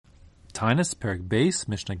Taanis, Perik Beis,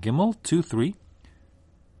 Mishnah Gimel, 2-3.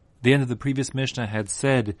 The end of the previous Mishnah had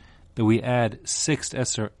said that we add 6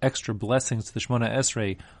 extra blessings to the Shemona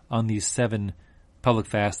Esrei on these 7 public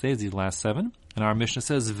fast days, these last 7. And our Mishnah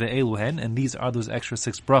says, Ve'eluhen, and these are those extra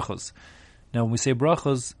 6 brachos. Now, when we say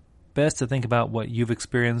brachos, best to think about what you've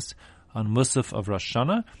experienced on Musaf of Rosh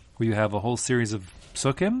Hashanah, where you have a whole series of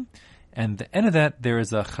psukim, and at the end of that, there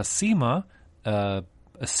is a chasima, a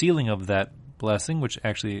sealing of that blessing, which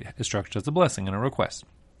actually is structured as a blessing and a request.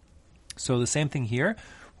 So the same thing here.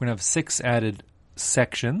 We're going to have 6 added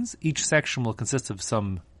sections. Each section will consist of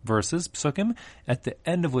some verses, psukim, at the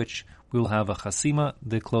end of which we will have a chasima,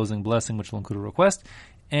 the closing blessing, which will include a request.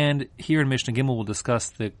 And here in Mishnah Gimel, we'll discuss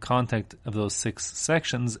the content of those 6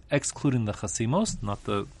 sections, excluding the chasimos, not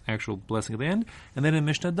the actual blessing at the end. And then in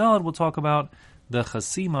Mishnah Daled, we'll talk about the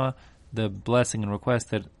chasima, the blessing and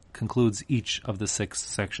request that concludes each of the 6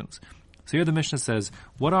 sections. So here the Mishnah says,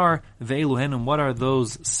 what are ve'eluhen, and what are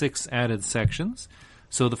those 6 added sections?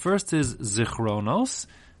 So the first is zichronos,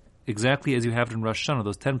 exactly as you have it in Rosh Hashanah,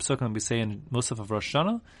 those 10 psukim that we say in Musaf of Rosh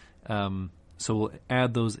Hashanah. So we'll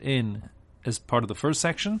add those in as part of the first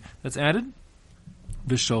section that's added,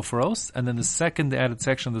 vishofaros, and then the second added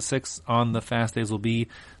section of the 6 on the fast days will be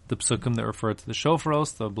the psukim that refer to the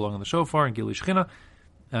shofaros, the blowing of the shofar, and Gilui Shechina,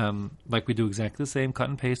 like we do exactly the same, cut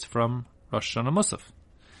and paste from Rosh Hashanah Musaf.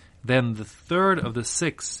 Then the third of the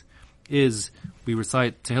 6 is, we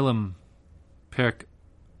recite Tehillim Perk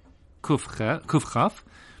Kuf Chaf,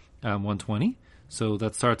 120. So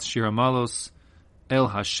that starts Shir HaMalos, El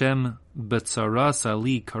Hashem Betzaras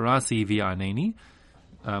Ali Karasi V'Aneni.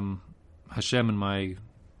 Hashem, in my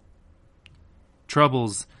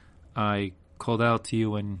troubles, I called out to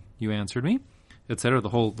you and you answered me, etc. The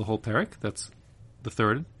whole parak. That's the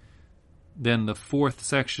third. Then the fourth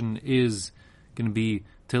section is going to be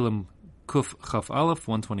Tilim Kuf Chaf Aleph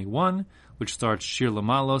 121, which starts Shir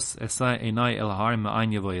Lamalos Esai Enai El Har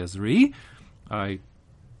Ma'ain Yavo Yazri. I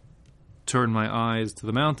turn my eyes to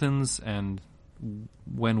the mountains, and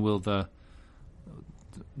where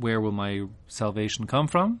will my salvation come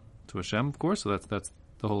from? To Hashem, of course. So that's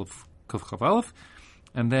the whole of Kuf Chaf Aleph.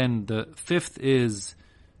 And then the fifth is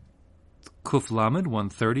Kuf Lamed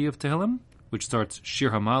 130 of Tehillim, which starts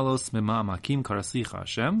Shir Hamalos Mima Amakim Karasicha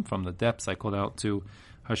Hashem. From the depths I called out to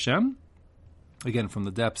Hashem. Again, from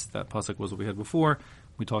the depths, that pasuk was what we had before.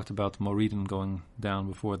 We talked about Moridin going down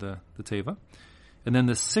before the Teva. And then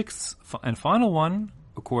the sixth and final one,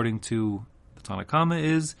 according to the Tanakama,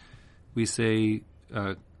 is we say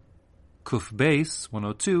Kuf Beis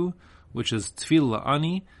 102, which is Tfil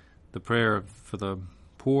La'ani, the prayer for the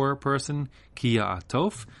poor person, Kiya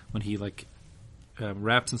Atof, when he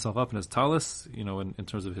wraps himself up in his talis, in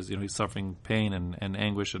terms of his, he's suffering pain and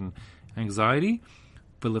anguish and anxiety.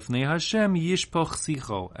 V'lifnei Hashem yishpoch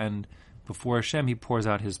sicho, and before Hashem he pours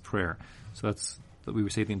out his prayer. So that's that we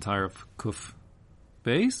would say the entire of Kuf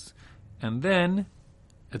Beis, and then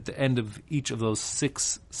at the end of each of those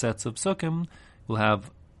 6 sets of psukim, we'll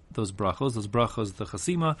have those brachos. Those brachos, the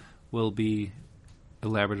chasima, will be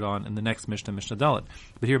elaborated on in the next Mishnah, Mishnah Dalet.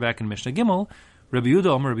 But here back in Mishnah Gimel, Rabbi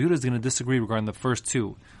Yehuda is going to disagree regarding the first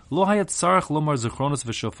 2. Lo hayat sarach lomar zichronos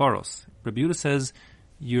v'shofaros. Rabbi Yehuda says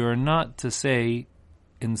you're not to say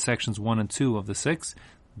in sections 1 and 2 of the 6,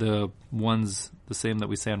 the ones the same that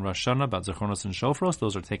we say in Rosh Hashanah about zichronos and shofaros,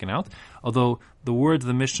 those are taken out. Although the words of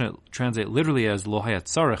the Mishnah translate literally as lo hayat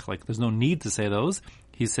sarach, like there's no need to say those.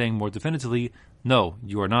 He's saying more definitively, no,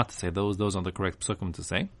 you are not to say those. Those are the correct psukim to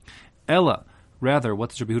say. Ella, rather,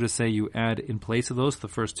 what does Rabbi Yehuda say you add in place of those, the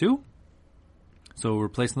first 2? So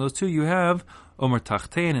replacing those 2, you have Omer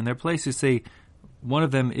Tachtein. In their place, you say one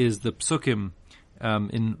of them is the psukim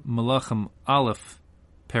in Malachim Aleph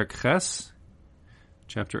Perk Ches,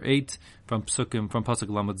 chapter 8, from Pasuk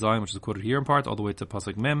Lamed Zayin, which is quoted here in part, all the way to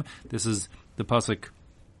Pasuk Mem. This is the Pasuk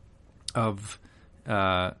of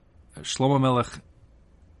Shlomo Melech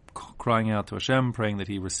crying out to Hashem, praying that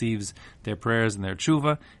He receives their prayers and their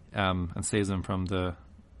tshuva, and saves them from the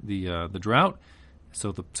drought.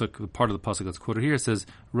 So the part of the pasuk that's quoted here says,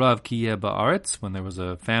 "Rav kiyeh ba'aretz," when there was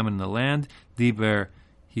a famine in the land. Diber,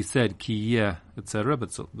 he said kiyeh, etc.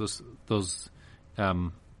 But so those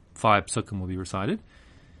 5 psukim will be recited.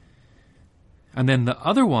 And then the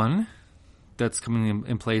other one that's coming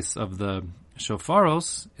in place of the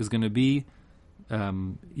shofaros is going to be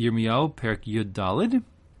Yirmiyahu Perek Yud Dalid,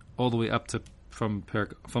 all the way up to from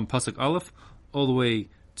pasuk Aleph all the way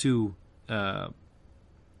to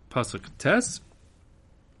pasuk Tes.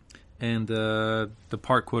 And the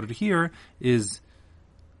part quoted here is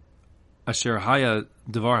Asher Haya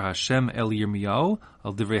Devar Hashem El Yirmiyahu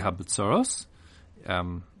Al Divrei HaBetzaros.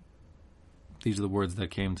 these are the words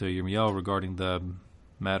that came to Yirmiyahu regarding the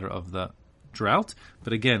matter of the drought.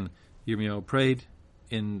 But again, Yirmiyahu prayed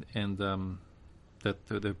that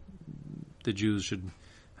the Jews should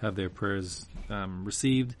have their prayers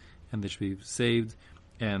received, and they should be saved.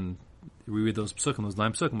 And we read those psukim, those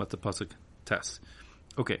 9 psukim, what the pasuk tests.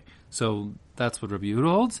 Okay, so that's what Rabbi Yehuda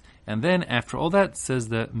holds. And then after all that, says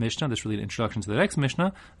the Mishnah, this is really an introduction to the next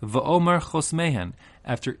Mishnah, Va'omer chosmehen.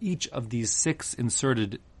 After each of these 6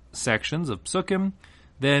 inserted sections of psukim,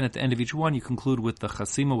 then at the end of each one, you conclude with the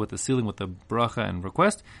chasima, with the sealing, with the bracha and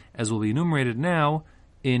request, as will be enumerated now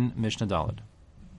in Mishnah Daled.